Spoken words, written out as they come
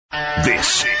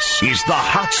This is the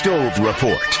Hot Stove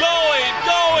Report.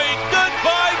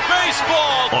 Goodbye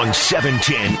baseball. On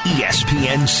 710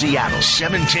 ESPN Seattle,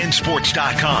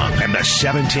 710sports.com, and the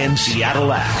 710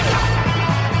 Seattle app.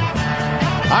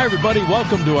 Hi, everybody.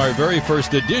 Welcome to our very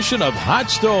first edition of Hot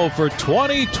Stove for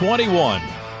 2021.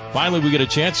 Finally, we get a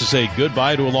chance to say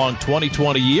goodbye to a long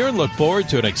 2020 year and look forward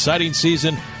to an exciting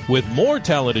season with more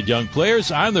talented young players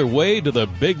on their way to the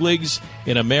big leagues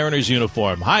in a Mariners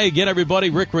uniform. Hi again, everybody.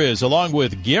 Rick Rizzs along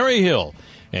with Gary Hill.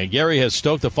 And Gary has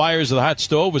stoked the fires of the Hot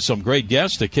Stove with some great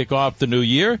guests to kick off the new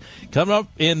year. Coming up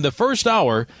in the first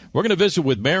hour, we're going to visit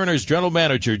with Mariners General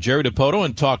Manager Jerry Dipoto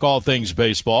and talk all things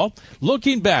baseball,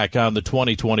 looking back on the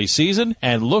 2020 season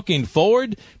and looking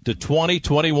forward to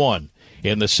 2021.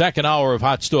 In the second hour of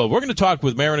Hot Stove, we're going to talk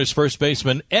with Mariners first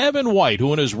baseman Evan White,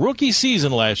 who in his rookie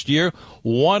season last year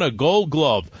won a Gold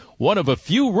Glove. One of a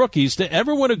few rookies to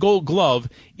ever win a Gold Glove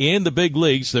in the big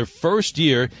leagues, their first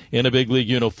year in a big league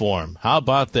uniform. How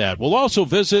about that? We'll also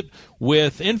visit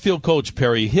with infield coach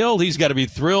Perry Hill. He's got to be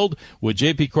thrilled with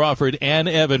J.P. Crawford and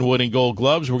Evan winning Gold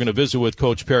Gloves. We're going to visit with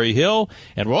Coach Perry Hill,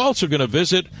 and we're also going to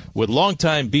visit with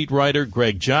longtime beat writer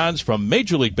Greg Johns from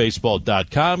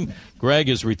MajorLeagueBaseball.com. Greg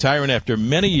is retiring after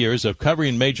many years of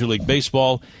covering Major League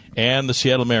Baseball and the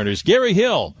Seattle Mariners. Gary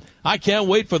Hill, I can't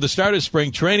wait for the start of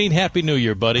spring training. Happy New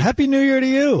Year, buddy. Happy New Year to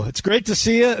you. It's great to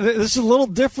see you. This is a little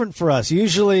different for us.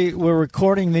 Usually we're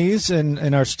recording these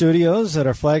in our studios at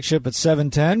our flagship at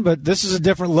 710, but this is a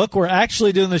different look. We're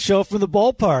actually doing the show from the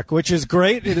ballpark, which is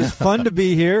great. It is fun to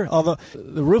be here, although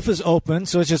the roof is open,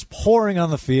 so it's just pouring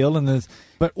on the field.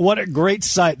 But what a great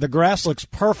sight. The grass looks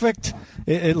perfect.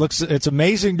 It's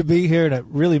amazing to be here, and it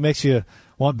really makes you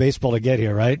want baseball to get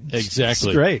here, right? Exactly.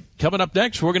 It's great. Coming up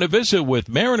next, we're going to visit with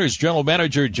Mariners General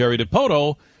Manager Jerry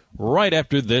Dipoto right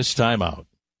after this timeout.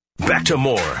 Back to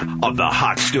more of the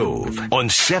Hot Stove on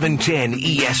 710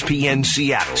 ESPN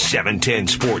Seattle,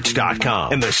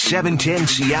 710sports.com, and the 710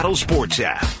 Seattle Sports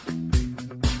app.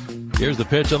 Here's the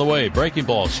pitch on the way. Breaking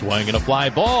ball, swinging a fly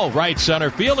ball, right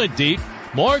center field and deep.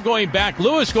 Moore going back,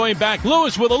 Lewis going back,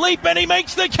 Lewis with a leap, and he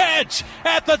makes the catch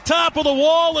at the top of the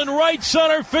wall in right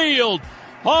center field.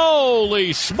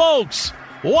 Holy smokes,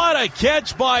 what a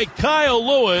catch by Kyle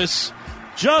Lewis.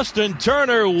 Justin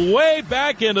Turner way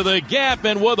back into the gap,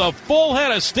 and with a full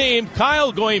head of steam,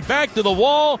 Kyle going back to the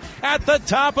wall at the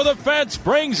top of the fence,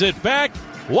 brings it back.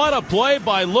 What a play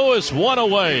by Lewis, one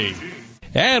away.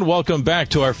 And welcome back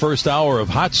to our first hour of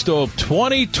Hot Stove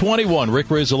 2021. Rick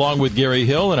Rizzs along with Gary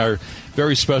Hill, and our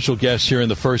very special guest here in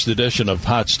the first edition of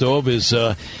Hot Stove is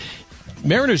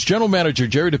Mariners General Manager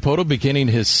Jerry Dipoto, beginning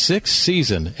his sixth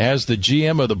season as the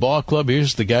GM of the ball club.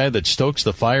 Here's the guy that stokes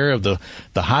the fire of the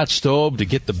hot stove to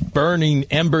get the burning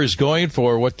embers going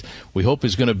for what we hope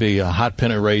is going to be a hot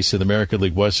pennant race in the American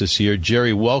League West this year.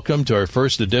 Jerry, welcome to our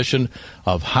first edition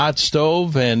of Hot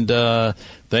Stove, and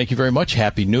thank you very much.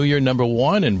 Happy New Year, number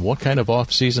one, and what kind of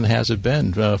off-season has it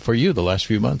been for you the last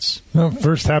few months? Well,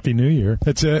 first, Happy New Year.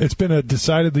 It's been a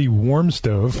decidedly warm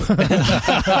stove.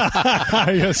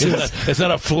 I guess it's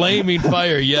not a flaming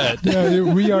fire yet. Yeah,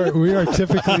 we are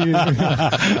typically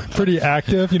pretty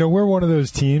active. We're one of those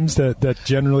teams that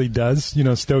generally does,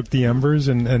 stoke the embers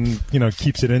and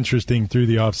keeps it interesting through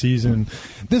the off-season.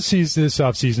 This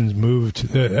off-season's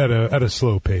moved at a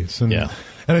slow pace. And, yeah.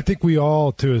 And I think we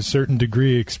all, to a certain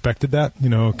degree, expected that,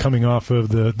 coming off of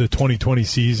the 2020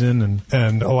 season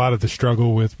and a lot of the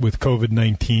struggle with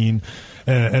COVID-19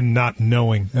 and not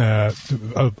knowing a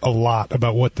lot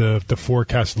about what the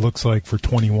forecast looks like for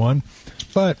 21.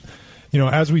 But,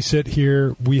 as we sit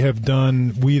here, we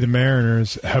the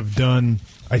Mariners have done,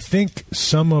 I think,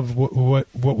 some of what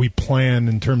we planned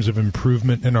in terms of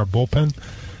improvement in our bullpen.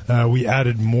 We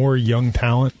added more young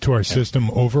talent to our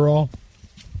system overall.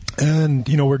 And,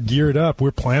 we're geared up.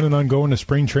 We're planning on going to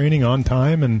spring training on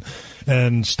time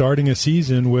and starting a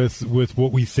season with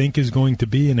what we think is going to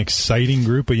be an exciting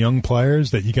group of young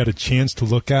players that you got a chance to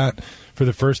look at for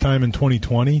the first time in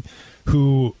 2020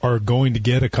 who are going to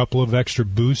get a couple of extra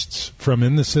boosts from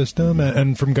in the system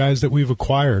and from guys that we've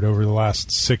acquired over the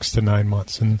last 6 to 9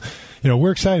 months. And,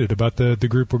 we're excited about the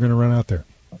group we're going to run out there.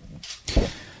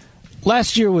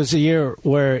 Last year was a year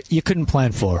where you couldn't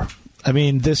plan for. I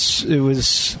mean, it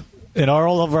was, in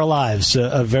all of our lives,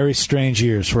 a very strange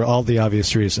years for all the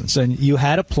obvious reasons. And you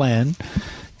had a plan.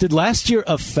 Did last year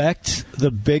affect the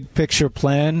big picture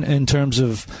plan in terms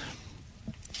of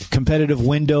competitive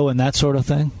window and that sort of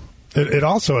thing? It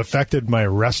also affected my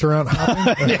restaurant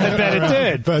hopping. Yeah, I bet it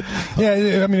did. But yeah,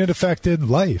 it affected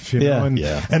life,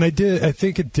 And I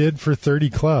think it did for 30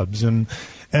 clubs.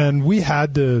 And we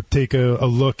had to take a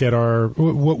look at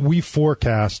what we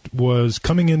forecast was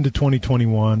coming into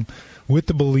 2021. with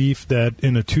the belief that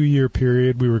in a 2-year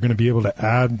period we were going to be able to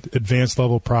add advanced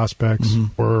level prospects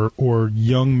or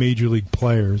young major league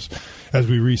players as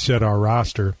we reset our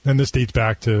roster. And this dates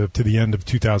back to the end of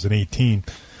 2018.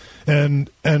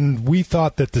 And we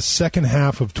thought that the second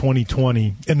half of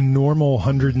 2020, in a normal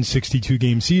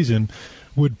 162-game season,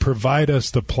 would provide us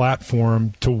the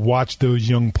platform to watch those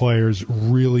young players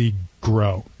really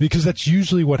grow, because that's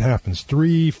usually what happens.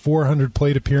 300-400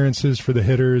 plate appearances for the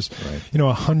hitters, right.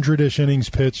 100-ish innings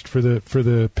pitched for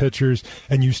the pitchers,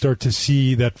 and you start to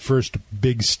see that first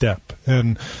big step.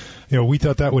 And we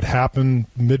thought that would happen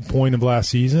midpoint of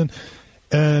last season,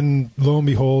 and lo and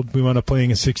behold, we wound up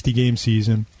playing a 60-game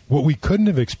season. What we couldn't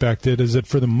have expected is that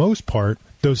for the most part,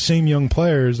 those same young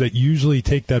players that usually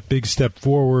take that big step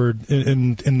forward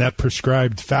in that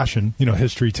prescribed fashion,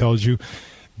 history tells you,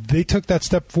 they took that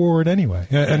step forward anyway.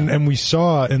 And we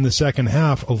saw in the second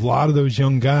half a lot of those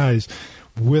young guys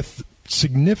with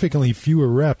significantly fewer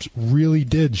reps really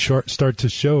did start to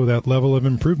show that level of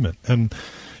improvement. And,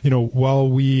 while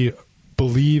we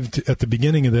believed at the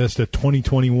beginning of this that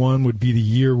 2021 would be the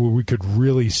year where we could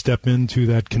really step into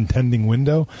that contending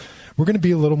window, we're going to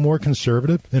be a little more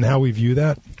conservative in how we view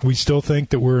that. We still think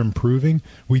that we're improving.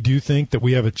 We do think that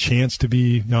we have a chance to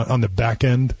be on the back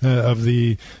end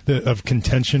of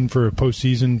contention for a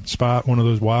postseason spot, one of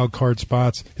those wild card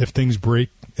spots, if things break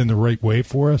in the right way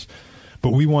for us.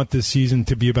 But we want this season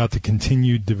to be about the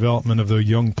continued development of those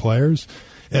young players.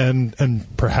 And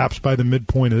perhaps by the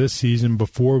midpoint of this season,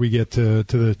 before we get to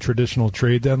the traditional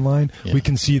trade deadline, we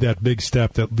can see that big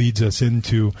step that leads us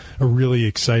into a really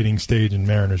exciting stage in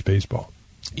Mariners baseball.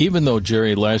 Even though,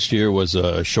 Jerry, last year was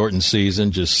a shortened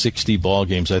season, just 60 ball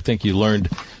games, I think you learned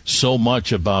so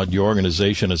much about your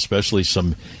organization, especially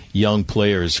some young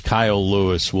players. Kyle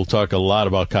Lewis, we'll talk a lot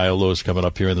about Kyle Lewis coming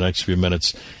up here in the next few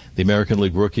minutes, the American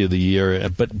League Rookie of the Year.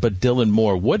 But Dylan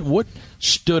Moore, what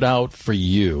stood out for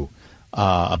you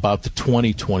about the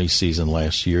 2020 season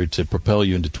last year to propel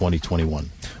you into 2021?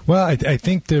 Well, I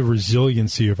think the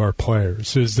resiliency of our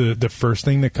players is the first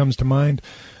thing that comes to mind.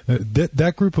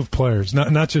 That group of players,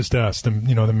 not just us, the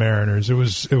Mariners. It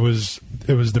was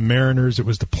the Mariners. It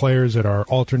was the players at our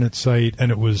alternate site,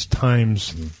 and it was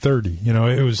times 30.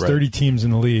 It was 30 teams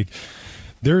in the league.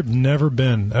 There had never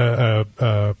been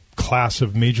a class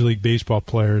of Major League Baseball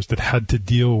players that had to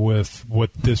deal with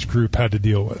what this group had to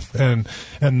deal with, and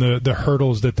the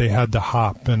hurdles that they had to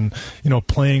hop, and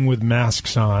playing with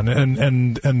masks on,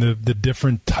 and the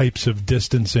different types of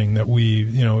distancing that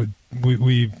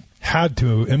we had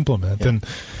to implement,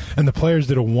 and the players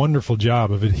did a wonderful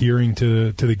job of adhering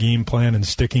to the game plan and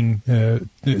sticking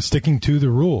to the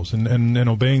rules and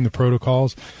obeying the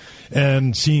protocols.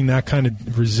 And seeing that kind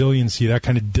of resiliency, that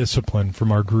kind of discipline from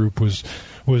our group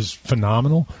was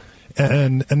phenomenal.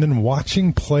 And then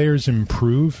watching players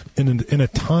improve in a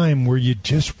time where you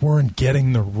just weren't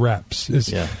getting the reps.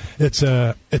 It's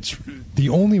the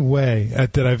only way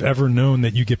that I've ever known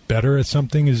that you get better at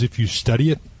something is if you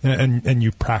study it and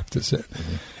you practice it.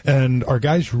 Mm-hmm. And our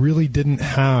guys really didn't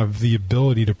have the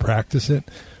ability to practice it.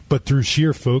 But through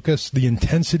sheer focus, the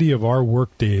intensity of our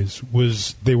work days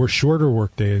they were shorter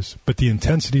work days, but the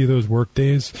intensity of those work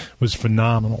days was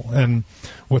phenomenal. And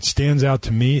what stands out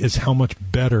to me is how much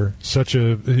better such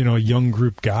a young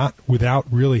group got without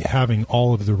really having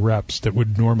all of the reps that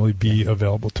would normally be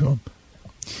available to them.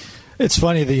 It's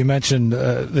funny that you mentioned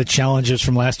the challenges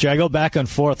from last year. I go back and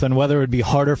forth on whether it would be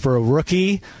harder for a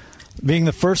rookie being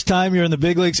the first time you're in the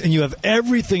big leagues and you have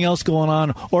everything else going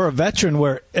on, or a veteran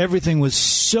where everything was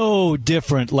so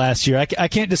different last year. I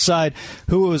can't decide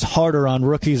who was harder on,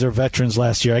 rookies or veterans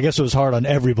last year. I guess it was hard on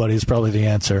everybody is probably the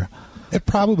answer. It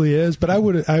probably is, but I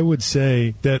would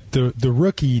say that the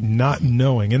rookie not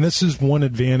knowing, and this is one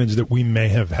advantage that we may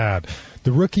have had,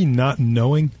 the rookie not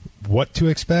knowing what to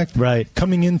expect. Right.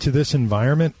 Coming into this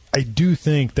environment, I do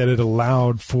think that it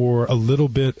allowed for a little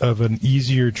bit of an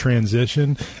easier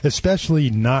transition, especially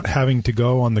not having to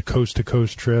go on the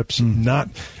coast-to-coast trips, not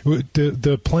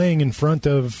the playing in front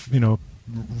of,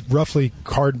 roughly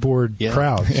cardboard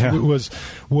crowds. Yeah. It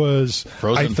was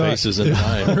frozen faces in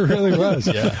time. It really was.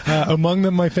 Among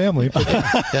them, my family. But,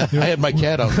 I had my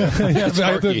cat out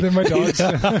there. My dogs.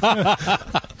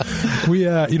 We,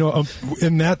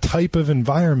 in that type of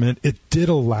environment, it did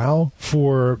allow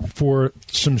for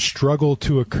some struggle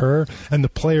to occur, and the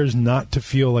players not to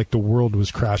feel like the world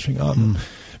was crashing on them.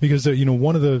 because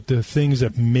one of the things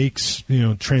that makes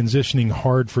transitioning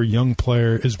hard for a young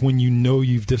player is when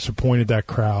you've disappointed that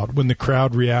crowd, when the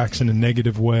crowd reacts in a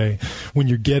negative way, when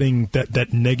you're getting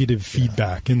that negative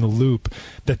feedback in the loop.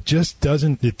 That just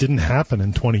didn't happen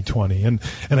in 2020, and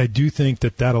I do think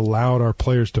that allowed our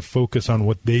players to focus on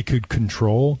what they could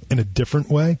control in a different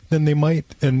way than they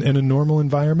might in a normal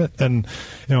environment, and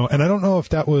I don't know if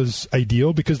that was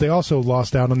ideal because they also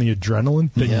lost out on the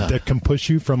adrenaline that can push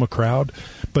you from a crowd.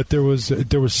 But there was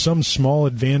some small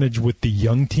advantage with the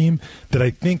young team that I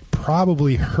think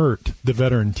probably hurt the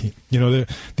veteran team.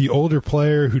 The older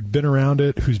player who'd been around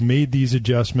it, who's made these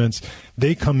adjustments,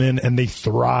 they come in and they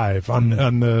thrive on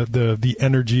the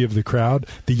energy of the crowd.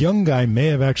 The young guy may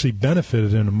have actually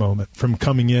benefited in a moment from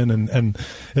coming in, and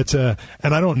it's and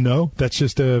I don't know. That's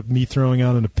just me throwing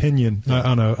out an opinion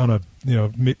on a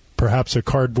perhaps a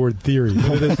cardboard theory.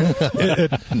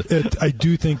 I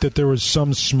do think that there was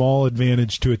some small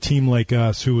advantage to a team like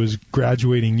us who was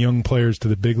graduating young players to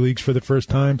the big leagues for the first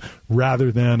time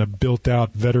rather than a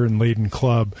built-out, veteran-laden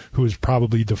club who was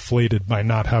probably deflated by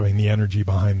not having the energy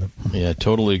behind them. Yeah,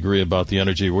 totally agree about the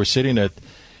energy. We're sitting at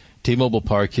T-Mobile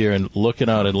Park here and looking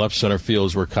out in left center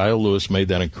field where Kyle Lewis made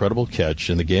that incredible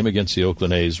catch in the game against the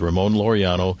Oakland A's. Ramon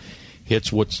Laureano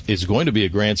hits what is going to be a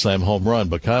grand slam home run,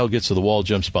 but Kyle gets to the wall,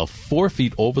 jumps about 4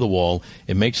 feet over the wall,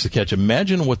 and makes the catch.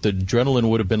 Imagine what the adrenaline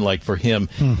would have been like for him.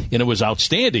 And it was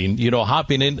outstanding,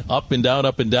 hopping in up and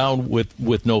down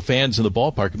with no fans in the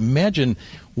ballpark. Imagine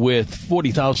with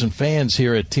 40,000 fans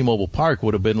here at T-Mobile Park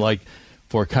would have been like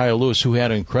for Kyle Lewis, who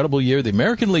had an incredible year, the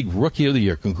American League Rookie of the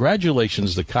Year.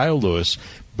 Congratulations to Kyle Lewis.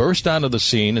 Burst onto the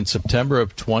scene in September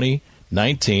of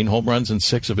 2019, home runs in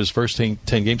 6 of his first 10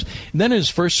 games. And then his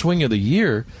first swing of the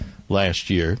year last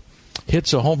year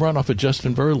hits a home run off of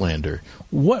Justin Verlander.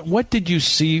 What did you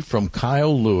see from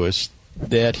Kyle Lewis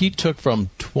that he took from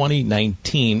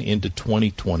 2019 into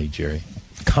 2020, Jerry?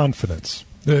 Confidence.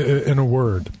 In a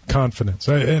word, confidence.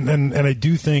 And I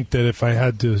do think that if I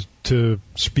had to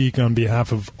speak on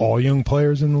behalf of all young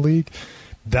players in the league,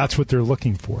 that's what they're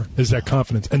looking for, is that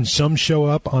confidence. And some show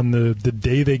up on the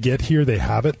day they get here, they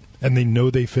have it, and they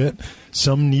know they fit.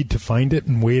 Some need to find it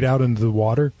and wade out into the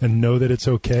water and know that it's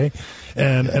okay.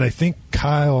 And I think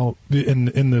Kyle,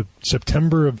 in the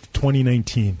September of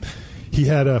 2019, he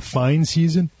had a fine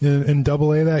season in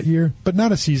Double-A that year, but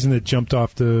not a season that jumped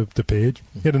off the page.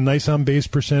 He had a nice on-base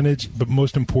percentage, but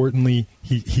most importantly,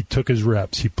 he took his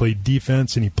reps. He played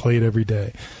defense, and he played every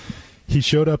day. He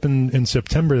showed up in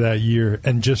September that year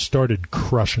and just started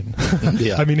crushing.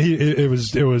 Yeah. I mean, it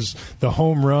was the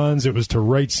home runs. It was to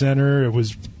right center. It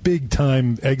was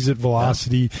big-time exit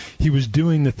velocity. Yeah. He was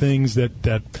doing the things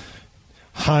that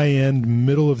high-end,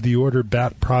 middle-of-the-order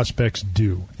bat prospects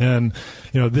do. And,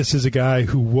 this is a guy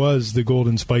who was the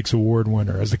Golden Spikes Award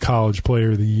winner as a college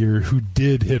player of the year, who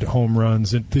did hit home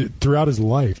runs throughout his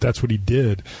life. That's what he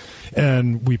did.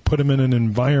 And we put him in an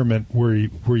environment where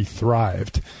he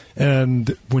thrived.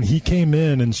 And when he came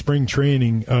in spring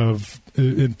training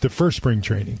the first spring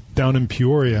training down in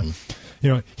Peoria,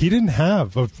 he didn't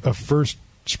have a first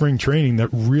spring training that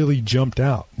really jumped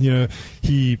out.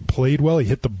 He played well. He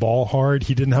hit the ball hard.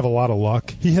 He didn't have a lot of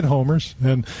luck. He hit homers,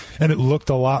 and it looked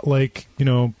a lot like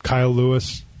Kyle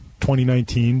Lewis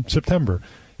 2019 September.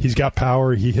 He's got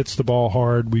power. He hits the ball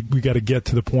hard. We got to get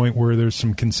to the point where there's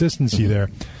some consistency there.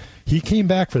 He came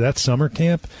back for that summer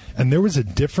camp, and there was a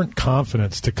different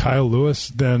confidence to Kyle Lewis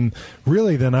than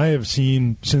I have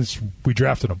seen since we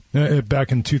drafted him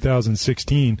back in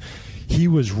 2016. He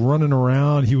was running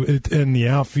around. In the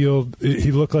outfield.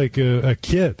 He looked like a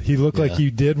kid. He looked like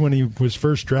he did when he was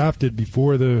first drafted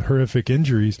before the horrific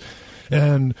injuries.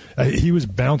 And he was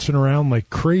bouncing around like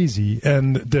crazy.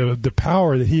 And the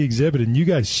power that he exhibited, and you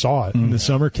guys saw it in the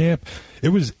summer camp, it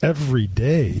was every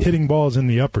day. Hitting balls in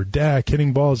the upper deck,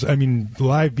 hitting balls,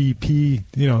 live BP,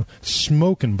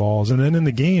 smoking balls. And then in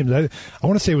the games, I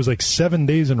want to say it was like 7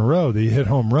 days in a row that he hit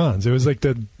home runs. It was like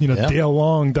the, Dale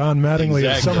Long, Don Mattingly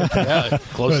of summer camp. Yeah,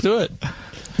 close to it.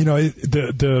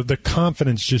 The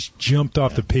confidence just jumped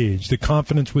off the page. The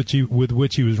confidence with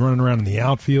which he was running around in the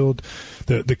outfield,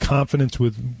 the confidence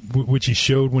with which he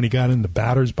showed when he got in the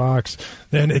batter's box.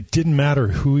 And it didn't matter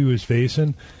who he was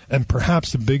facing. And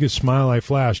perhaps the biggest smile I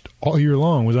flashed all year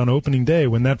long was on opening day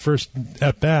when that first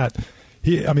at-bat,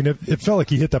 it felt like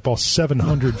he hit that ball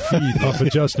 700 feet off of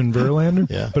Justin Verlander,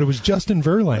 but it was Justin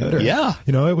Verlander. Yeah.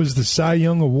 It was the Cy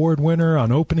Young Award winner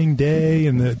on opening day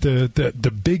and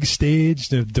the big stage,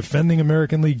 the defending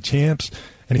American League champs,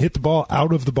 and he hit the ball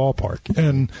out of the ballpark.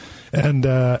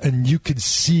 And you could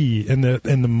see in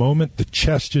the moment the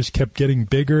chest just kept getting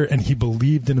bigger, and he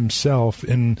believed in himself.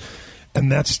 And And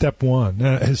that's step one.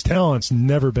 His talent's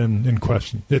never been in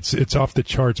question. It's off the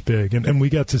charts big, and we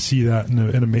got to see that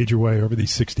in a major way over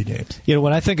these 60 games.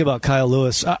 When I think about Kyle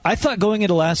Lewis, I thought going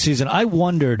into last season, I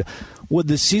wondered, would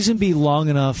the season be long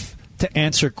enough to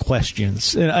answer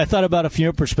questions? And I thought about it from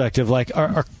your perspective, like,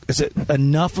 is it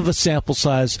enough of a sample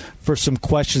size for some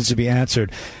questions to be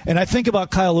answered? And I think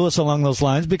about Kyle Lewis along those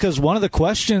lines because one of the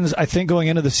questions I think going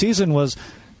into the season was,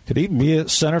 could he be a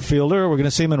center fielder? We're going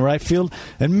to see him in right field.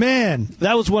 And, man,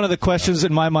 that was one of the questions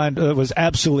in my mind was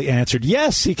absolutely answered.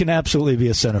 Yes, he can absolutely be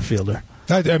a center fielder.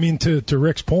 I mean, to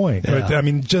Rick's point, I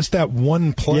mean, just that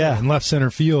one play in left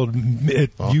center field,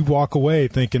 you walk away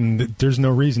thinking that there's no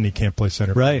reason he can't play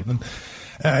center field. Right. And,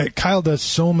 Kyle does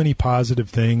so many positive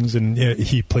things, and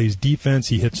he plays defense.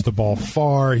 He hits the ball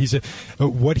far.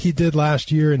 What he did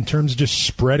last year in terms of just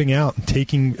spreading out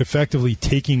and effectively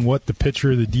taking what the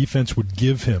pitcher or the defense would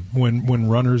give him when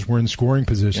runners were in scoring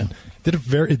position. Yeah.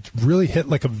 It really hit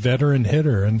like a veteran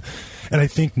hitter, and I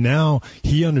think now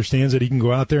he understands that he can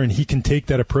go out there and he can take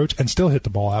that approach and still hit the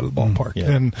ball out of the ballpark,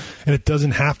 and it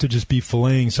doesn't have to just be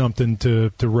filleting something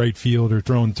to right field or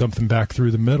throwing something back through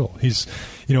the middle.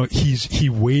 He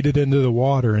waded into the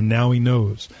water and now he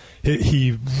knows.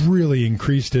 He really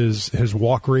increased his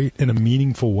walk rate in a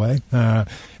meaningful way,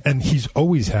 and he's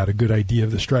always had a good idea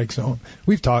of the strike zone.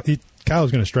 We've talked.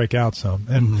 Kyle's going to strike out some,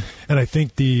 and I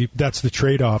think that's the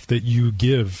trade-off that you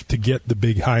give to get the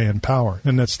big high-end power,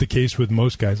 and that's the case with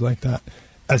most guys like that.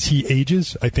 As he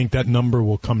ages, I think that number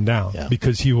will come down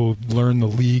because he will learn the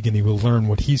league and he will learn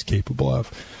what he's capable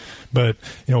of. But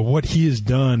what he has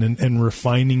done in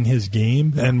refining his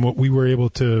game and what we were able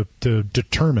to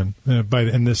determine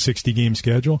in this 60-game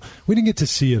schedule, we didn't get to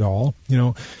see it all.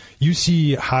 You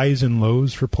see highs and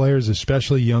lows for players,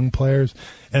 especially young players,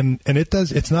 and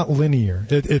it's not linear.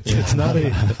 It's not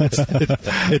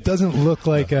it doesn't look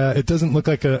like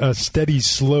a steady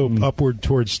slope upward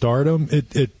towards stardom.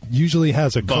 It usually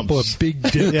has a couple of big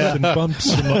dips and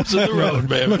bumps in the road,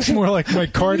 man. It looks more like my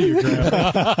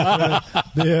cardiogram.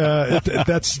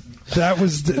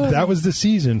 That was the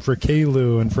season for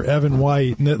Kalu and for Evan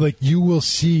White, and you will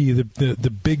see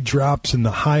the big drops and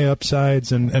the high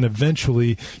upsides, and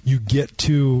eventually you get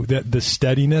to the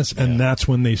steadiness, and that's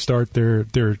when they start their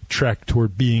trek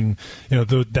toward being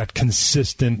that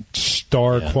consistent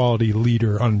star quality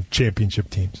leader on championship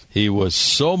teams. He was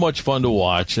so much fun to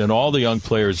watch, and all the young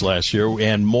players last year,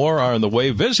 and more are on the way.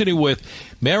 Visiting with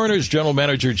Mariners General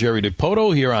Manager Jerry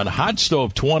Dipoto here on Hot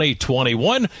Stove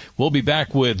 2021. We'll be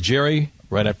back with Jerry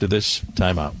right after this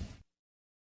timeout.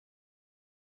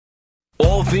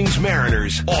 All things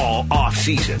Mariners, all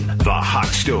off-season. The Hot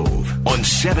Stove on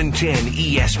 710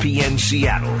 ESPN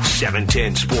Seattle,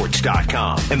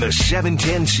 710sports.com, and the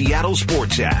 710 Seattle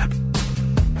Sports app.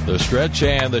 The stretch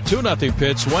and the 2-0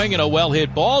 pitch, swing and a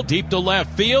well-hit ball deep to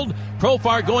left field.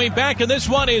 Profar going back, and this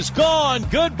one is gone.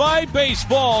 Goodbye,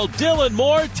 baseball. Dylan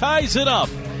Moore ties it up.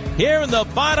 Here in the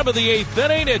bottom of the 8th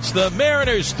inning, it's the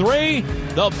Mariners 3,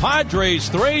 the Padres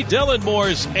 3. Dylan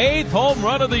Moore's 8th home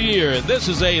run of the year. And this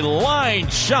is a line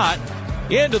shot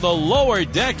into the lower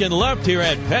deck and left here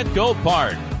at Petco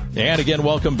Park. And again,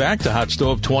 welcome back to Hot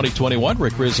Stove 2021.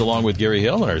 Rick Rizzs along with Gary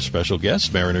Hill and our special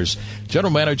guest, Mariners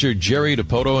General Manager Jerry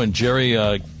Dipoto. And Jerry,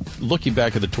 looking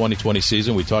back at the 2020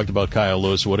 season, we talked about Kyle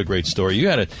Lewis. What a great story. You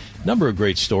had a number of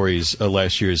great stories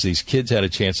last year as these kids had a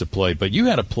chance to play. But you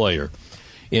had a player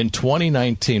in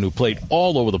 2019 who played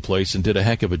all over the place and did a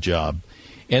heck of a job.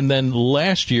 And then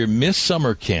last year missed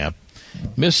summer camp,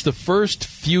 missed the first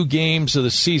few games of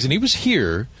the season. He was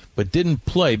here, but didn't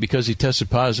play because he tested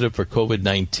positive for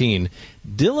COVID-19.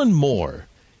 Dylan Moore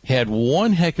had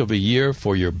one heck of a year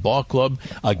for your ball club,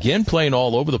 again playing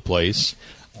all over the place.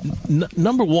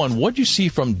 Number one, what did you see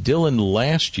from Dylan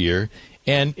last year,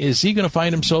 and is he going to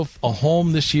find himself a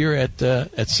home this year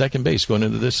at second base going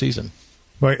into this season?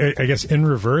 Well, I guess in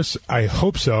reverse, I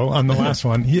hope so on the last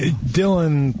one.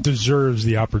 Dylan deserves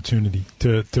the opportunity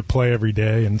to play every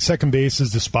day, and second base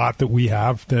is the spot that we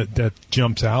have that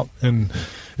jumps out and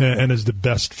is the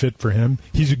best fit for him.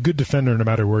 He's a good defender no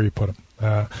matter where you put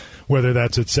him. Whether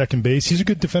that's at second base, he's a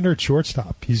good defender at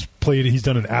shortstop. He's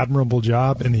done an admirable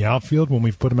job in the outfield when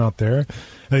we've put him out there.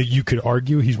 You could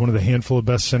argue he's one of the handful of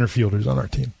best center fielders on our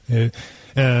team.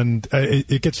 And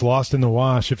it gets lost in the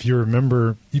wash if you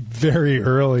remember very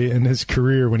early in his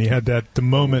career when he had the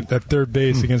moment at third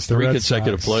base against the Red Sox. 3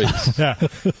 consecutive plays. Yeah,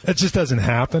 it just doesn't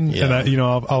happen. Yeah. And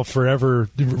I'll forever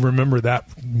remember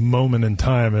that moment in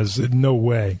time as no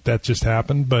way that just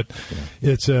happened. But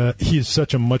he is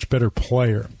such a much better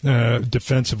player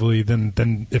defensively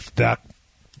than if that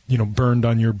burned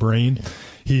on your brain.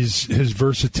 His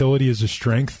versatility is a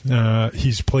strength.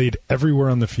 He's played everywhere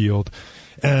on the field.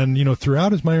 And,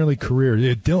 throughout his minor league career,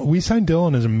 we signed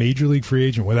Dylan as a major league free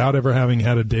agent without ever having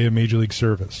had a day of major league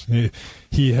service.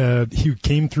 He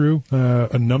came through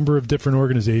a number of different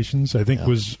organizations. I think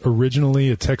was originally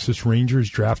a Texas Rangers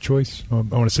draft choice. I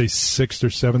want to say 6th or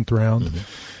 7th round.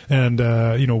 Mm-hmm.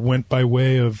 And, went by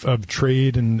way of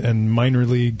trade and minor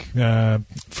league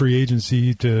free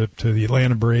agency to the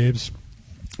Atlanta Braves,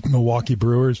 Milwaukee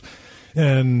Brewers,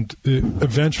 and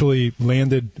eventually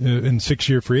landed in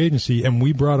 6-year free agency. And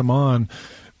we brought him on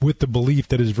with the belief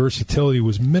that his versatility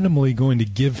was minimally going to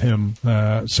give him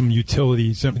some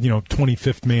utility,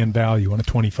 25th man value on a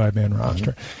 25-man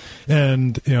roster.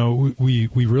 And, we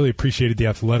really appreciated the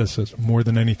athleticism more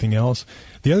than anything else.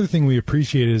 The other thing we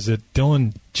appreciated is that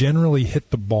Dylan generally hit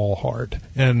the ball hard.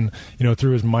 And,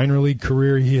 through his minor league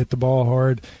career, he hit the ball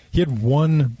hard. He had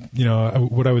one,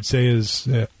 what I would say is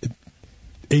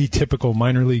atypical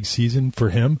minor league season for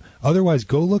him. Otherwise,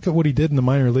 go look at what he did in the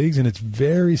minor leagues, and it's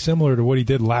very similar to what he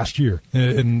did last year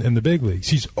in the big leagues.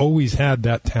 He's always had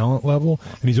that talent level,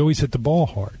 and he's always hit the ball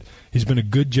hard. He's been a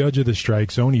good judge of the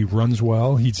strike zone. He runs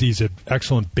well. He's an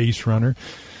excellent base runner.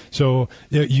 So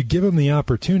you give him the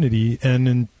opportunity, and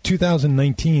in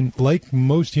 2019, like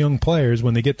most young players,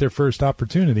 when they get their first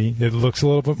opportunity, it looks a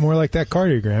little bit more like that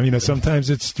cardiogram. Sometimes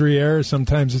it's 3 errors,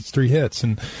 sometimes it's 3 hits,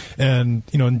 and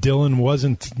Dylan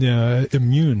wasn't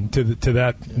immune to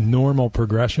that normal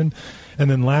progression. And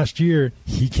then last year,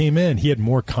 he came in, he had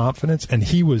more confidence, and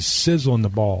he was sizzling the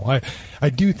ball. I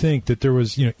do think that there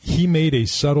was, he made a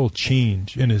subtle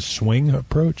change in his swing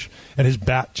approach, and his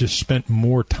bat just spent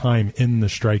more time in the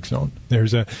strike zone.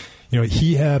 There's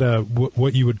he had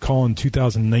what you would call in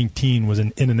 2019 was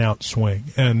an in-and-out swing.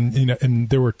 And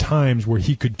there were times where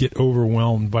he could get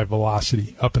overwhelmed by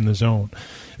velocity up in the zone.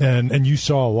 And you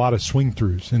saw a lot of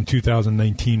swing-throughs in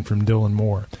 2019 from Dylan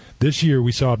Moore. This year,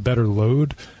 we saw a better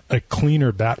load, a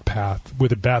cleaner bat path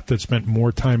with a bat that spent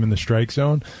more time in the strike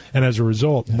zone, and as a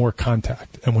result, more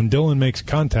contact. And when Dylan makes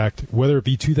contact, whether it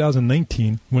be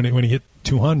 2019 when he hit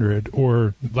 200,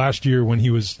 or last year when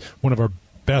he was one of our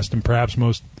best and perhaps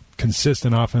most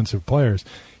consistent offensive players,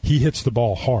 he hits the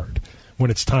ball hard.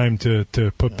 When it's time to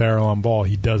put barrel on ball,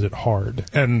 he does it hard.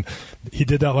 And he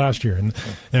did that last year.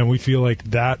 And we feel like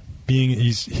that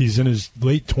he's in his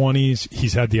late 20s.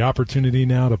 He's had the opportunity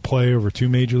now to play over 2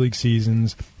 major league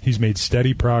seasons. He's made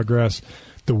steady progress.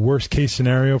 The worst case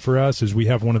scenario for us is we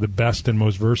have one of the best and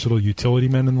most versatile utility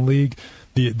men in the league.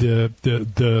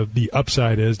 The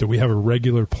upside is that we have a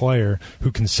regular player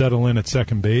who can settle in at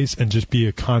second base and just be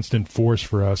a constant force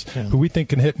for us, who we think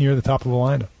can hit near the top of the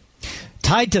lineup.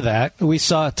 Tied to that, we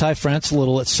saw Ty France a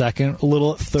little at second, a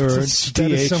little at third.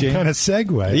 That is some kind of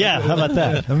segue. Yeah, how about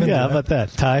that? How about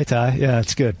that? Ty. Yeah,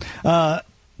 it's good.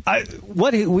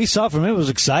 What we saw from him was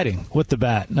exciting with the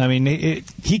bat. I mean,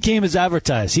 he came as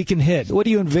advertised. He can hit. What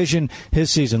do you envision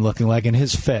his season looking like and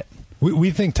his fit?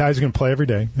 We think Ty's going to play every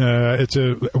day.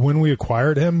 When we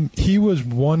acquired him, he was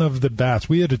one of the bats.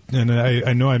 We had, and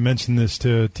I know I mentioned this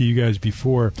to you guys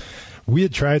before. We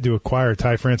had tried to acquire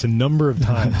Ty France a number of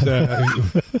times,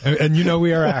 and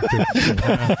we are active.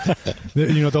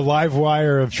 The live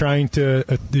wire of trying to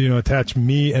attach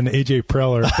me and AJ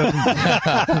Preller.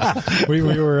 we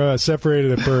were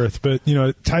separated at birth, but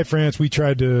Ty France we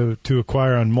tried to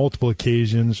acquire on multiple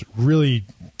occasions. Really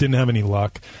didn't have any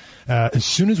luck. As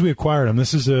soon as we acquired him,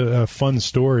 this is a fun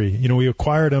story. We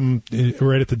acquired him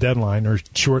right at the deadline or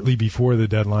shortly before the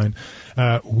deadline.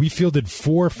 We fielded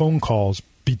 4 phone calls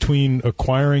between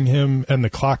acquiring him and the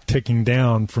clock ticking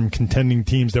down from contending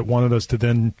teams that wanted us to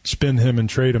then spin him and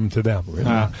trade him to them.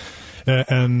 Really?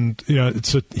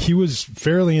 So he was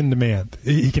fairly in demand.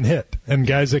 He can hit, and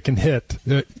guys that can hit,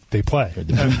 they play.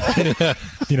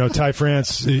 And, Ty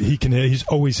France, he can hit. He's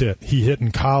always hit. He hit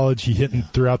in college. He hit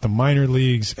throughout the minor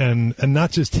leagues, and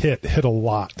not just hit a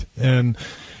lot. And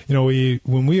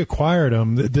when we acquired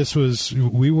him,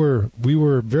 we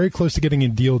were very close to getting a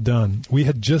deal done. We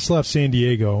had just left San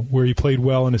Diego, where he played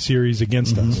well in a series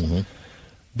against us. Mm-hmm.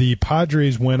 The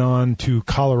Padres went on to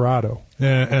Colorado,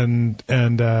 and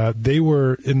they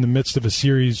were in the midst of a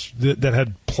series that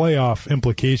had playoff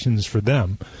implications for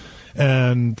them.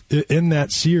 And in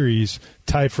that series,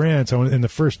 Ty France, in the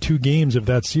first 2 games of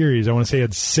that series, I want to say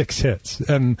had 6 hits.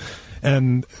 And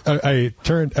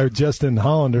Justin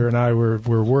Hollander and I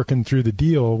were working through the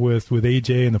deal with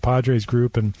AJ and the Padres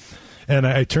group, and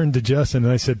I turned to Justin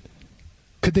and I said,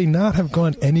 could they not have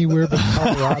gone anywhere but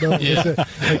Colorado?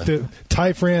 Like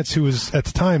Ty France, who was at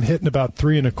the time hitting about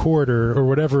 3 1/4 or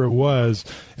whatever it was,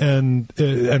 and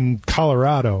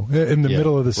Colorado in the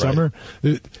middle of the summer.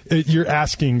 You're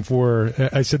asking for.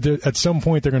 I said at some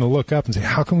point they're going to look up and say,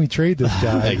 "How can we trade this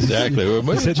guy?" Exactly. We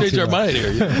might change our mind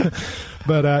here. Yeah.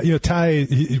 But, Ty,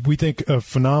 we think a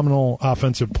phenomenal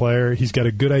offensive player. He's got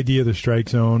a good idea of the strike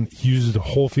zone. He uses the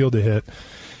whole field to hit.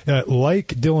 Like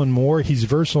Dylan Moore, he's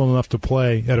versatile enough to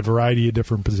play at a variety of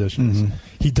different positions. Mm-hmm.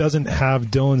 He doesn't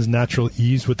have Dylan's natural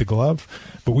ease with the glove,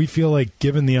 but we feel like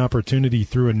given the opportunity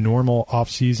through a normal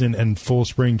offseason and full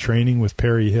spring training with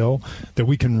Perry Hill, that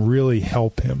we can really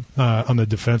help him on the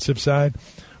defensive side.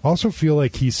 Also feel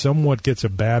like he somewhat gets a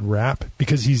bad rap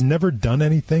because he's never done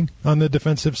anything on the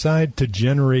defensive side to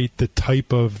generate the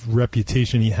type of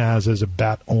reputation he has as a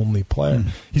bat-only player.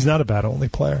 He's not a bat-only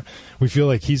player. We feel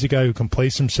like he's a guy who can play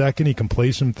some second, he can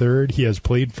play some third, he has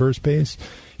played first base.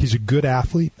 He's a good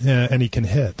athlete, and he can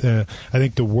hit. I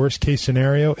think the worst-case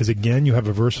scenario is, again, you have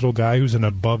a versatile guy who's an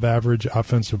above-average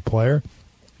offensive player.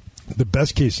 The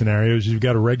best case scenario is you've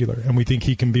got a regular, and we think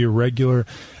he can be a regular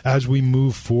as we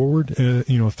move forward.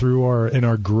 Through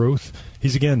our growth.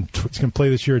 He's going to play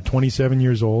this year at 27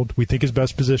 years old. We think his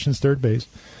best position is third base,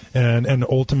 and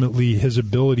ultimately his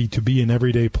ability to be an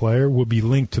everyday player will be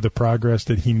linked to the progress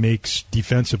that he makes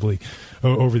defensively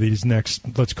over these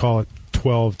next, let's call it,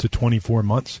 12 to 24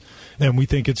 months. And we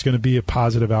think it's going to be a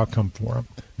positive outcome for him.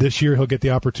 This year, he'll get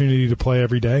the opportunity to play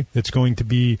every day. It's going to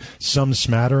be some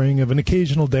smattering of an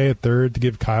occasional day at third to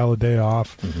give Kyle a day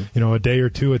off, a day or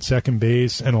two at second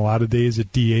base, and a lot of days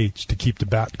at DH to keep the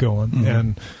bat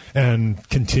going and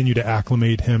continue to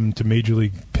acclimate him to Major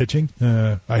League pitching.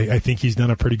 I think he's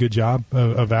done a pretty good job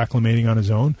of acclimating on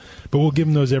his own, but we'll give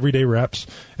him those everyday reps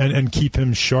and keep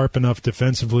him sharp enough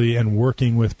defensively and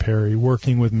working with Perry,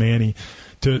 working with Manny,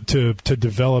 to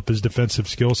develop his defensive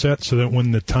skill set so that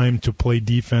when the time to play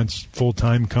defense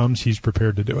full-time comes, he's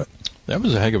prepared to do it. That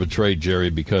was a heck of a trade,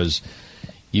 Jerry, because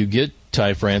you get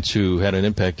Ty France, who had an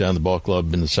impact on the ball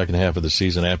club in the second half of the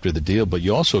season after the deal, but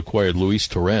you also acquired Luis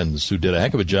Torrens, who did a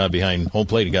heck of a job behind home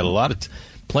plate. He got a lot of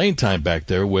playing time back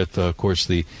there with, of course,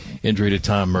 the injury to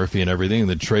Tom Murphy and everything, and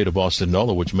the trade of Austin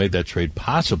Nola, which made that trade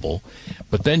possible.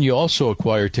 But then you also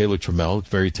acquired Taylor Trammell,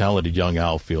 very talented young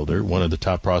outfielder, one of the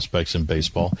top prospects in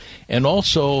baseball, and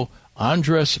also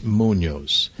Andres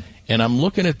Munoz. And I'm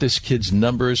looking at this kid's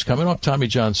numbers, coming off Tommy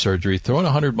John surgery, throwing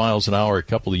 100 miles an hour a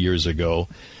couple of years ago,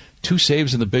 2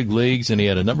 saves in the big leagues, and he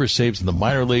had a number of saves in the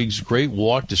minor leagues, great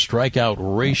walk-to-strikeout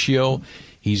ratio.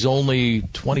 He's only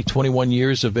 20, 21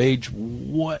 years of age.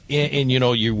 What? And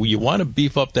you want to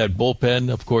beef up that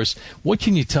bullpen, of course. What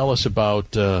can you tell us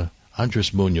about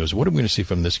Andres Munoz? What are we going to see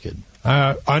from this kid?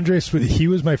 Andres, he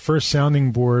was my first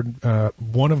sounding board.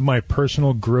 One of my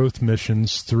personal growth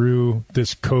missions through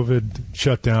this COVID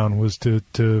shutdown was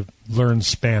to learn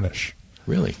Spanish.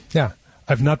 Really? Yeah.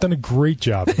 I've not done a great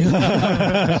job.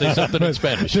 Say something in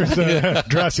Spanish.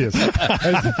 Gracias.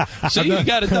 So you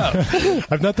got it down.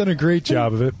 I've not done a great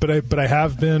job of it, but I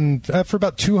have been for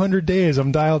about 200 days.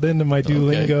 I'm dialed into my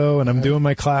Duolingo, and I'm doing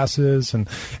my classes, and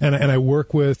I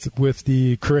work with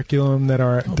the curriculum that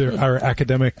our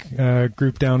academic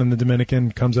group down in the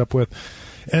Dominican comes up with.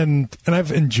 And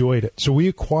I've enjoyed it. So we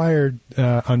acquired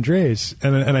Andres,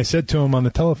 and I said to him on the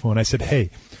telephone, I said,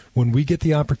 hey, when we get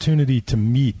the opportunity to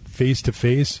meet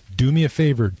face-to-face, do me a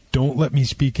favor. Don't let me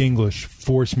speak English.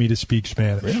 Force me to speak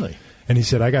Spanish. Really? And he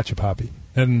said, I got you, Poppy.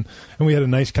 And we had a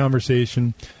nice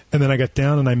conversation. And then I got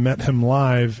down and I met him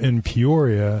live in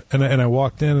Peoria. And I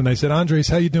walked in and I said, Andres,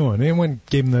 how you doing? And I went,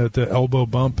 gave him the elbow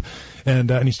bump.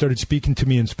 And he started speaking to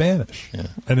me in Spanish. Yeah.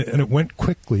 And it went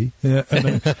quickly.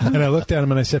 And I looked at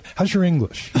him and I said, how's your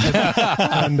English?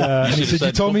 And he said,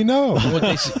 you told me no.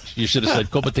 You should have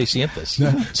said, ¿Cómo te sientes?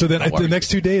 So then the next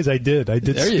 2 days I did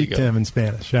speak to him in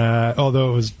Spanish,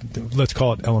 although it was, let's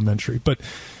call it elementary. But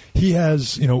he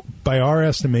has, by our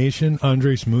estimation,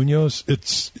 Andres Munoz,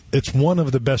 it's one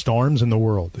of the best arms in the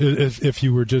world. If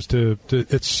you were just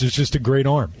it's just a great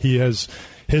arm.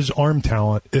 His arm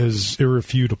talent is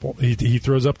irrefutable. He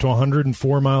throws up to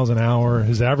 104 miles an hour.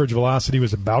 His average velocity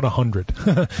was about 100.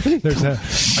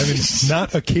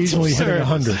 Not occasionally hitting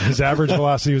 100. His average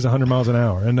velocity was 100 miles an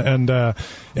hour, and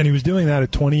he was doing that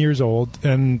at 20 years old.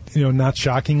 And not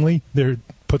shockingly,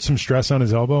 put some stress on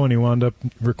his elbow, and he wound up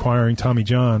requiring Tommy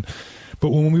John. But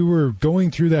when we were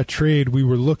going through that trade, we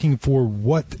were looking for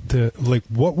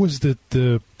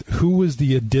who was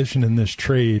the addition in this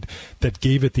trade that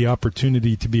gave it the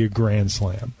opportunity to be a grand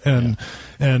slam, and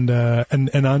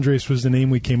Andres was the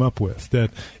name we came up with. That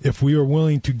if we are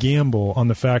willing to gamble on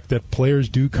the fact that players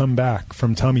do come back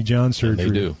from Tommy John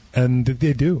surgery, and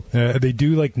they do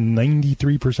like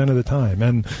 93% of the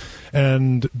time,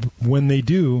 and when they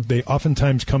do, they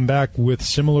oftentimes come back with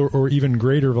similar or even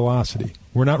greater velocity.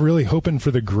 We're not really hoping for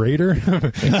the greater.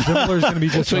 Similar is going to be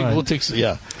just fine.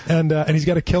 And he's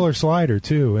got a killer slider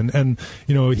too. And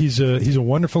he's a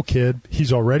wonderful kid.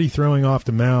 He's already throwing off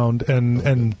the mound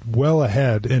and well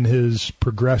ahead in his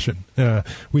progression.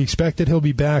 We expect that he'll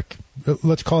be back.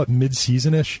 Let's call it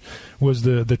mid-season-ish was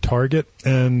the target.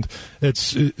 And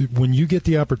it's when you get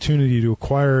the opportunity to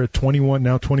acquire a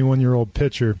 21-year-old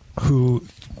pitcher who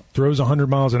throws 100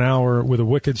 miles an hour with a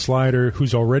wicked slider,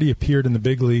 who's already appeared in the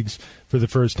big leagues for the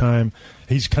first time.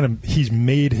 He's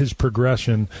made his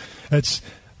progression.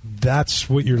 That's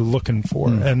what you're looking for.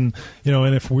 And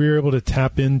if we're able to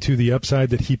tap into the upside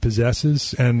that he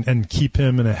possesses and keep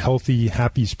him in a healthy,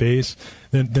 happy space,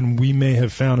 then we may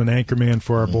have found an anchor man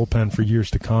for our bullpen for years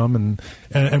to come.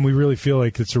 And we really feel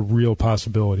like it's a real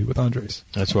possibility with Andres.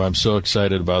 That's why I'm so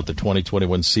excited about the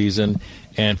 2021 season.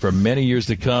 And for many years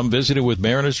to come, visiting with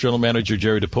Mariners General Manager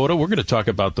Jerry Dipoto. We're going to talk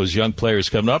about those young players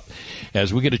coming up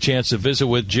as we get a chance to visit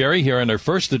with Jerry here on our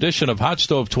first edition of Hot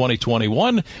Stove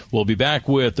 2021. We'll be back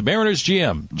with the Mariners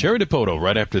GM, Jerry Dipoto,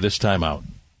 right after this timeout.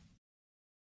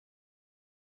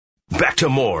 Back to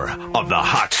more of the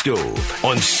Hot Stove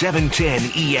on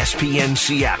 710 ESPN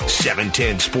Seattle,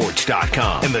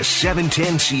 710sports.com, and the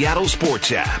 710 Seattle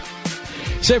Sports app.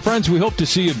 Say, friends, we hope to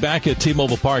see you back at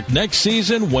T-Mobile Park next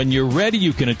season. When you're ready,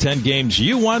 you can attend games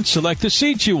you want, select the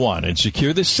seats you want, and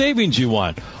secure the savings you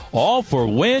want. All for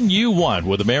when you want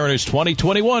with the Mariners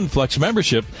 2021 Flex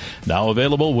membership. Now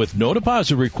available with no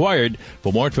deposit required.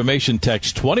 For more information,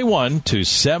 text 21 to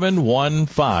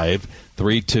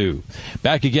 71532.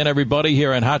 Back again, everybody,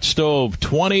 here on Hot Stove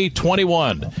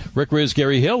 2021. Rick Rizzs,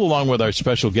 Gary Hill, along with our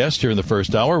special guest here in the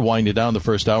first hour. Winding down the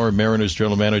first hour, Mariners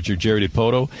General Manager Jerry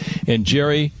Dipoto. And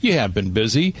Jerry, you have been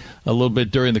busy a little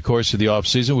bit during the course of the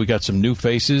offseason. We got some new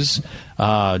faces,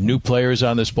 new players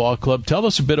on this ball club. Tell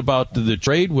us a bit about the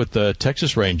trade with the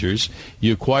Texas Rangers.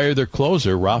 You acquired their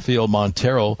closer, Rafael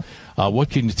Montero. What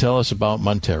can you tell us about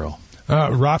Montero?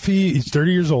 Rafi, he's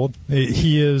 30 years old.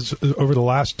 He is, over the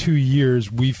last 2 years,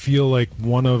 we feel like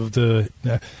one of the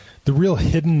real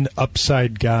hidden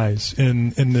upside guys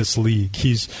in this league.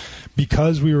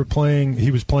 Because he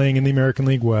was playing in the American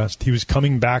League West. He was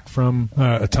coming back from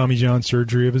a Tommy John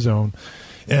surgery of his own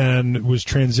and was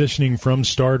transitioning from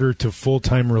starter to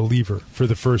full-time reliever for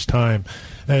the first time.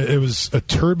 It was a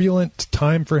turbulent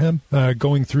time for him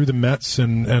going through the Mets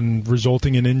and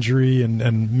resulting in injury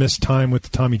and missed time with the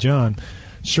Tommy John.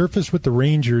 Surfaced with the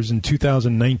Rangers in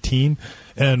 2019,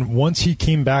 and once he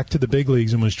came back to the big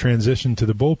leagues and was transitioned to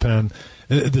the bullpen,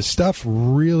 the stuff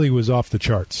really was off the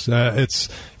charts. It's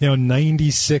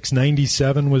 96,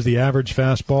 97 was the average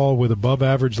fastball with above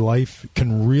average life.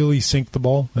 Can really sink the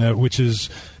ball, which is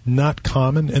not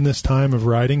common in this time of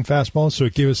riding fastballs. So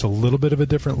it gave us a little bit of a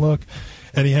different look,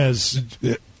 and he has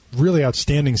really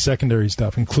outstanding secondary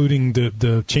stuff, including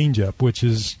the changeup, which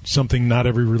is something not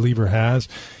every reliever has.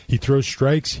 He throws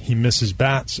strikes, he misses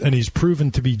bats, and he's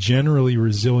proven to be generally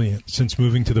resilient since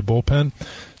moving to the bullpen.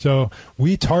 So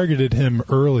we targeted him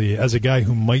early as a guy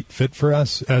who might fit for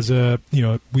us.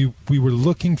 We were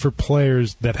looking for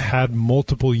players that had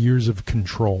multiple years of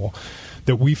control,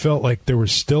 that we felt like there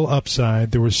was still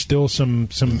upside, there was still some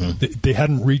they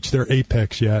hadn't reached their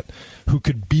apex yet, who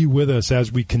could be with us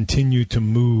as we continue to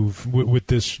move with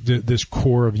this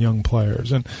core of young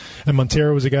players. And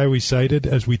Montero was a guy we cited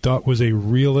as we thought was a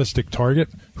realistic target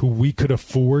who we could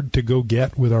afford to go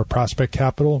get with our prospect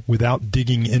capital without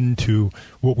digging into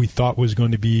what we thought was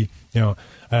going to be,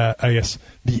 I guess,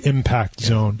 the impact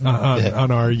zone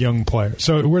on our young players.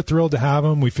 So we're thrilled to have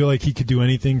him. We feel like he could do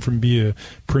anything from be a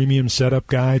premium setup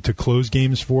guy to close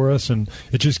games for us, and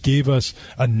it just gave us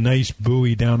a nice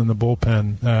buoy down in the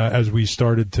bullpen as we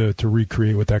started to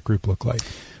recreate what that group looked like.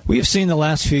 We have seen the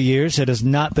last few years it has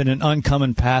not been an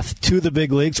uncommon path to the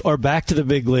big leagues or back to the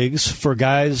big leagues for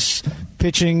guys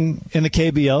pitching in the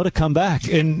KBO to come back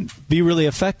and be really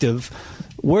effective.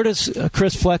 Where does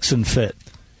Chris Flexen fit?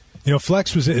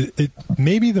 Flex was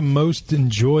maybe the most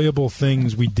enjoyable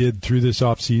things we did through this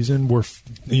offseason were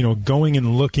going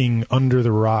and looking under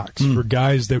the rocks for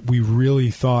guys that we really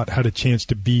thought had a chance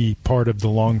to be part of the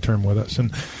long term with us.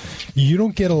 And you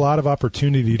don't get a lot of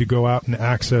opportunity to go out and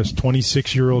access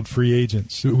 26-year-old free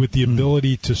agents with the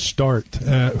ability to start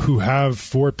who have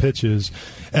 4 pitches.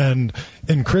 And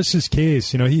in Chris's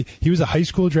case, he was a high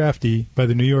school draftee by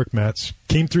the New York Mets,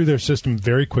 came through their system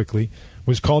very quickly,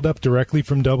 was called up directly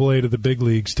from AA to the big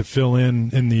leagues to fill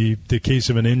in the case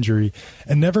of an injury,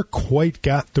 and never quite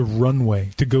got the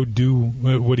runway to go do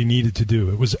what he needed to do.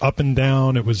 It was up and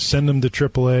down. It was send him to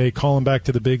AAA, call him back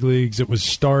to the big leagues. It was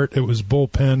start. It was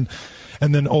bullpen.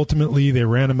 And then ultimately they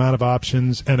ran him out of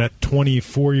options, and at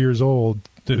 25 years old,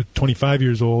 they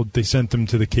sent him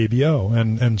to the KBO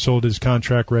and sold his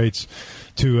contract rights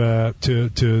to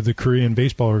the Korean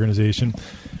baseball organization.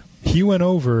 He went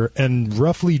over and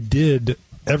roughly did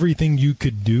everything you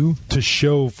could do to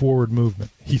show forward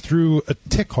movement. He threw a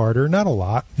tick harder, not a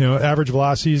lot. Average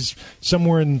velocity's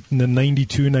somewhere in the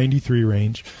 92, 93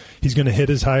 range. He's going to hit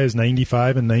as high as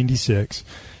 95 and 96.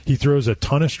 He throws a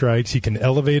ton of strikes. He can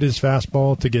elevate his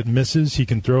fastball to get misses. He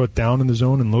can throw it down in the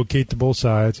zone and locate to both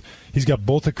sides. He's got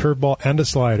both a curveball and a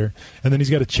slider, and then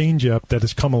he's got a changeup that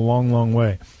has come a long, long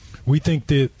way. We think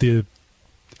the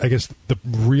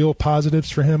real positives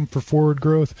for him for forward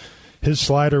growth, his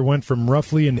slider went from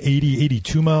roughly an 80,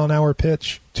 82 mile an hour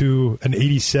pitch to an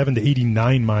 87 to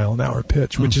 89 mile an hour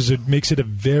pitch, which makes it a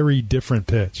very different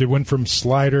pitch. It went from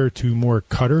slider to more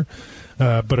cutter,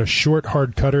 but a short,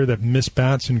 hard cutter that missed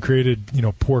bats and created,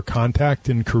 poor contact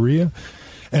in Korea.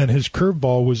 And his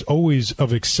curveball was always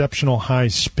of exceptional high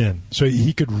spin. So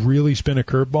he could really spin a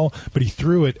curveball, but he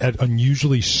threw it at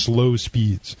unusually slow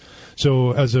speeds.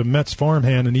 So as a Mets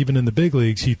farmhand, and even in the big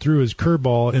leagues, he threw his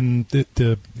curveball in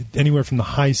the anywhere from the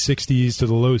high 60s to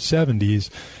the low 70s,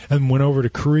 and went over to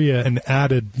Korea and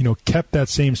added, kept that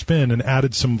same spin and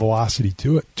added some velocity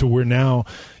to it, to where now,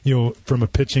 from a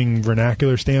pitching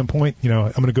vernacular standpoint, I'm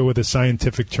going to go with a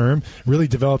scientific term, really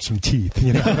developed some teeth.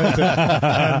 And,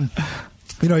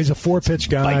 he's a 4-pitch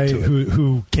guy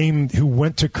who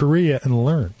went to Korea and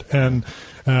learned. And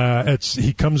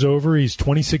he comes over. He's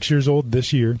 26 years old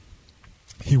this year.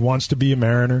 He wants to be a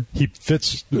Mariner. He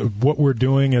fits what we're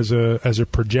doing as a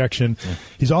projection. Yeah.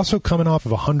 He's also coming off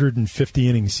of a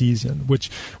 150-inning season,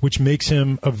 which makes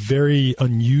him a very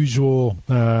unusual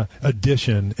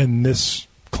addition in this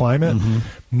climate. Mm-hmm.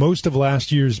 Most of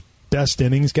last year's best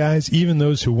innings guys, even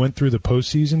those who went through the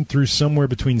postseason, threw somewhere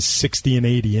between 60 and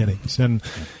 80 innings. And,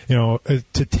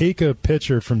 to take a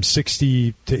pitcher from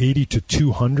 60 to 80 to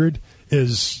 200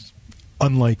 is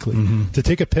unlikely. Mm-hmm. To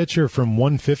take a pitcher from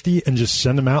 150 and just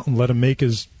send him out and let him make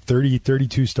his 30,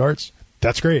 32 starts,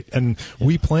 that's great. And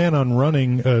we plan on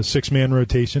running a 6-man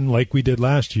rotation like we did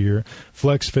last year.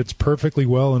 Flex fits perfectly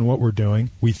well in what we're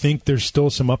doing. We think there's still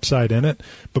some upside in it,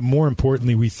 but more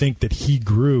importantly, we think that he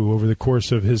grew over the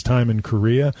course of his time in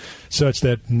Korea, such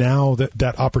that now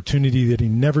that opportunity that he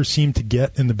never seemed to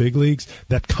get in the big leagues,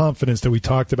 that confidence that we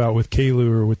talked about with Kalu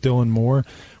or with Dylan Moore,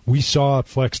 we saw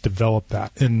Flex develop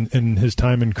that in his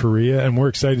time in Korea, and we're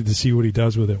excited to see what he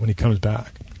does with it when he comes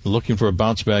back. Looking for a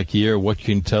bounce-back year, what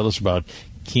can you tell us about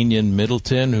Kenyon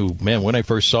Middleton, who, when I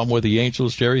first saw him with the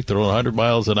Angels, Jerry, throwing 100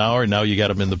 miles an hour, and now you got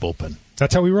him in the bullpen.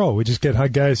 That's how we roll. We just get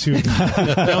guys who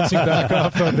bouncing back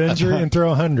off of injury and throw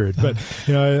 100. But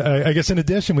I guess in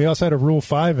addition, we also had a Rule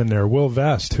 5 in there, Will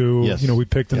Vest, who we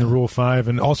picked in the Rule 5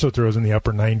 and also throws in the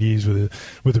upper 90s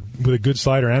with a good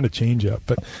slider and a changeup.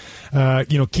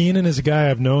 But Keenan is a guy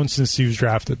I've known since he was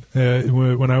drafted.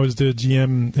 When I was the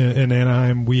GM in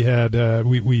Anaheim,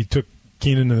 we took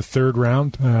Keenan in the 3rd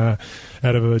round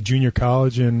out of a junior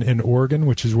college in Oregon,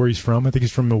 which is where he's from. I think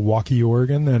he's from Milwaukee,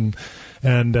 Oregon,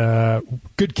 and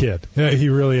good kid. He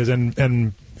really is. And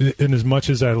in as much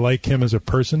as I like him as a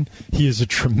person, he is a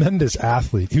tremendous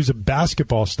athlete. He was a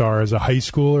basketball star as a high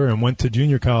schooler and went to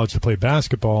junior college to play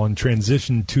basketball and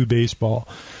transitioned to baseball.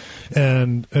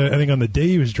 And I think on the day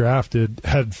he was drafted,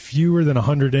 had fewer than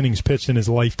 100 innings pitched in his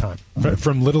lifetime,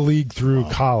 from Little League through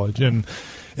college. And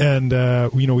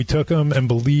we took him and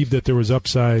believed that there was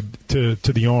upside to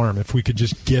the arm if we could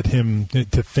just get him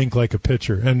to think like a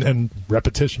pitcher and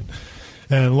repetition.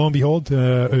 And lo and behold,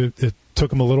 it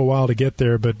took him a little while to get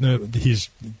there, but he's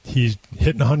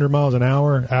hitting 100 miles an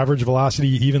hour, average velocity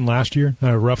even last year,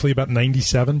 roughly about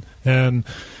 97, and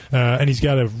he's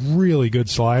got a really good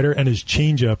slider, and his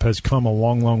changeup has come a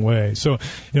long, long way. So,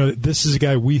 this is a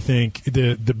guy we think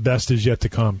the best is yet to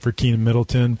come for Keenan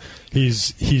Middleton.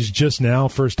 He's just now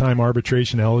first-time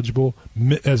arbitration eligible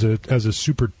as a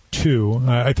Super 2.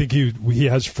 I think he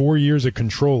has 4 years of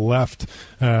control left,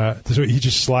 so he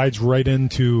just slides right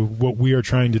into what we are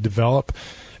trying to develop.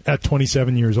 at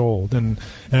 27 years old, and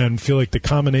feel like the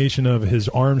combination of his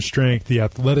arm strength, the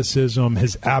athleticism,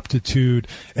 his aptitude,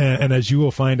 and as you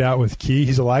will find out with Key,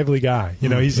 he's a lively guy.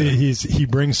 He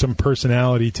brings some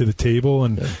personality to the table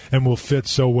and will fit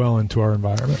so well into our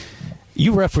environment.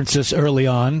 You referenced this early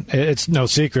on. It's no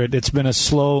secret. It's been a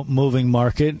slow-moving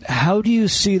market. How do you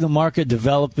see the market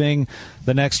developing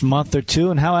the next month or two,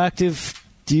 and how active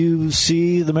do you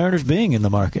see the Mariners being in the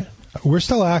market? We're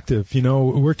still active.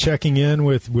 We're checking in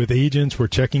with agents. We're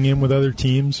checking in with other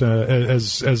teams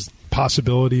as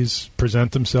possibilities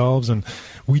present themselves, and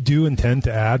we do intend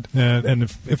to add. And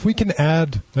if we can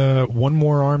add one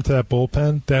more arm to that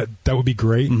bullpen, that would be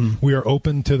great. Mm-hmm. We are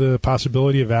open to the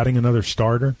possibility of adding another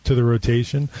starter to the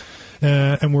rotation,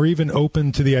 and we're even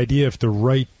open to the idea if the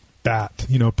right bat,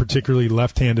 particularly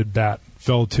left-handed bat,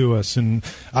 fell to us, and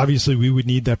obviously we would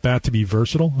need that bat to be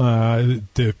versatile.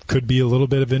 There could be a little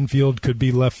bit of infield, could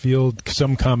be left field,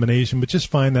 some combination, but just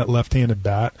find that left-handed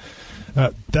bat.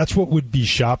 That's what we'd be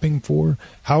shopping for.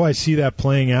 How I see that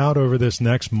playing out over this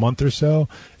next month or so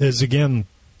is, again,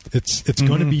 it's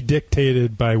going to be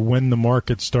dictated by when the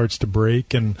market starts to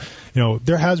break, and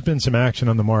there has been some action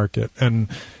on the market, and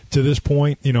to this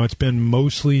point, it's been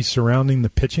mostly surrounding the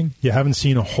pitching. You haven't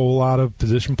seen a whole lot of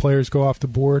position players go off the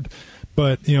board.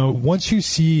 But, once you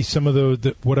see some of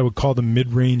the what I would call the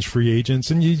mid-range free agents,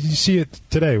 and you see it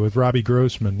today with Robbie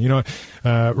Grossman.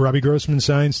 Robbie Grossman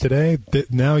signs today.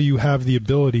 That now you have the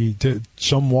ability to,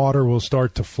 some water will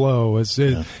start to flow.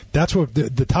 That's what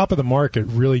the top of the market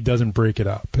really doesn't break it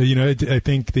up. I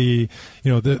think the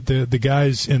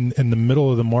guys in the middle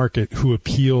of the market who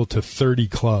appeal to 30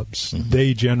 clubs,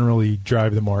 they generally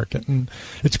drive the market. And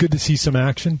it's good to see some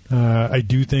action. I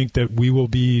do think that we will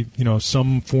be,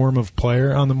 some form of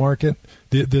player on the market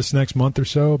this next month or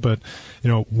so, but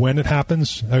when it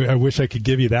happens, I wish I could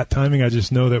give you that timing. I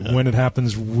just know that when it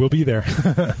happens, we'll be there.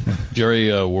 Jerry,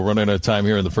 we're running out of time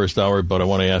here in the first hour, but I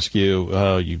want to ask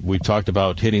you, we talked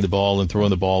about hitting the ball and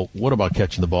throwing the ball. What about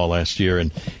catching the ball last year?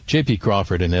 And J.P.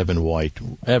 Crawford and Evan White,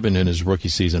 Evan in his rookie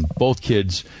season, both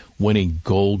kids winning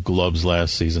Gold Gloves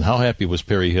last season. How happy was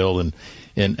Perry Hill,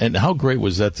 and how great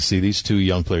was that to see these two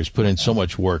young players put in so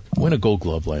much work, win a Gold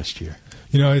Glove last year?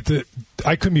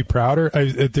 I couldn't be prouder.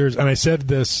 I said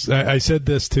this. I said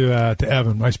this to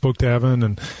Evan. I spoke to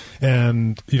Evan,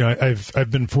 and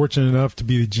I've been fortunate enough to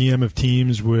be the GM of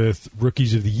teams with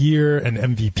Rookies of the Year and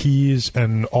MVPs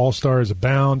and All Stars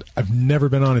abound. I've never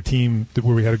been on a team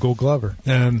where we had a Gold Glover,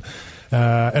 and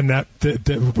that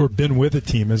we've been with a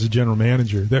team as a general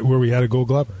manager where we had a Gold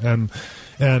Glover, and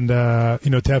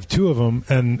to have two of them,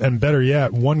 and better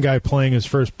yet, one guy playing his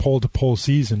first pole-to-pole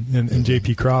season in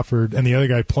J.P. Crawford, and the other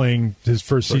guy playing his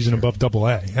first season above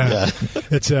Double-A.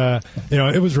 It's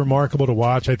it was remarkable to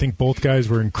watch. I think both guys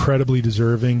were incredibly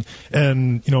deserving,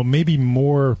 and maybe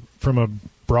more from a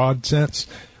broad sense,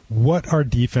 what our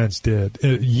defense did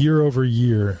year over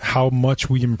year, how much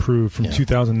we improved from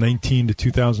 2019 to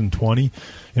 2020.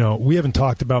 We haven't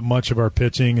talked about much of our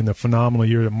pitching and the phenomenal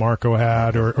year that Marco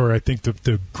had, or I think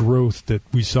the growth that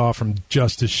we saw from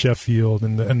Justice Sheffield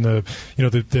and the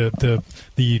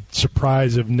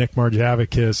surprise of Nick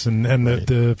Marjavakis and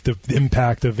the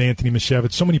impact of Anthony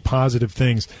Mashevitz. So many positive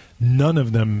things. None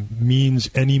of them means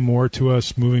any more to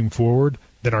us moving forward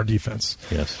than our defense.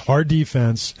 Yes. Our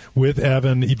defense with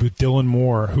Evan, with Dylan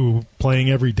Moore, who playing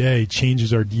every day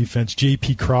changes our defense.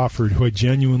 J.P. Crawford, who I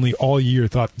genuinely all year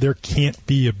thought there can't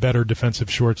be a better defensive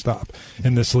shortstop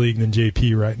in this league than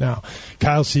J.P. right now.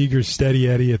 Kyle Seager's steady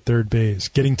Eddie at third base.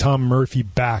 Getting Tom Murphy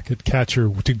back at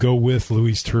catcher to go with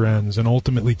Luis Torrens and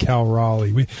ultimately Cal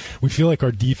Raleigh. We feel like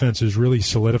our defense is really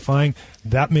solidifying.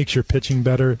 That makes your pitching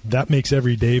better. That makes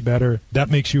every day better. That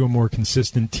makes you a more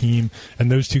consistent team.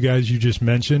 And those two guys you just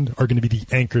mentioned are going to be the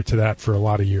anchor to that for a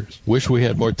lot of years. Wish we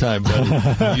had more time,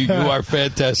 buddy. You are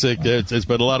fantastic. It's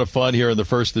been a lot of fun here in the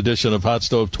first edition of Hot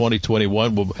Stove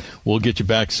 2021. We'll get you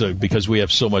back because we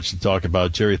have so much to talk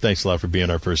about. Jerry, thanks a lot for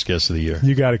being our first guest of the year.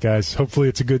 You got it, guys. Hopefully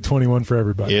it's a good 21 for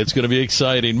everybody. It's going to be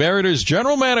exciting. Mariners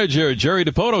General Manager Jerry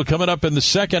Dipoto coming up in the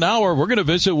second hour. We're going to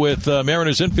visit with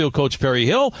Mariners infield coach Perry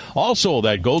Hill. Also,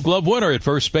 that Gold Glove winner at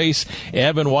first base,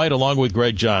 Evan White, along with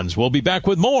Greg Johns. We'll be back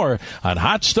with more on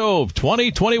Hot Stove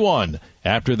 2021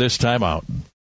 after this timeout.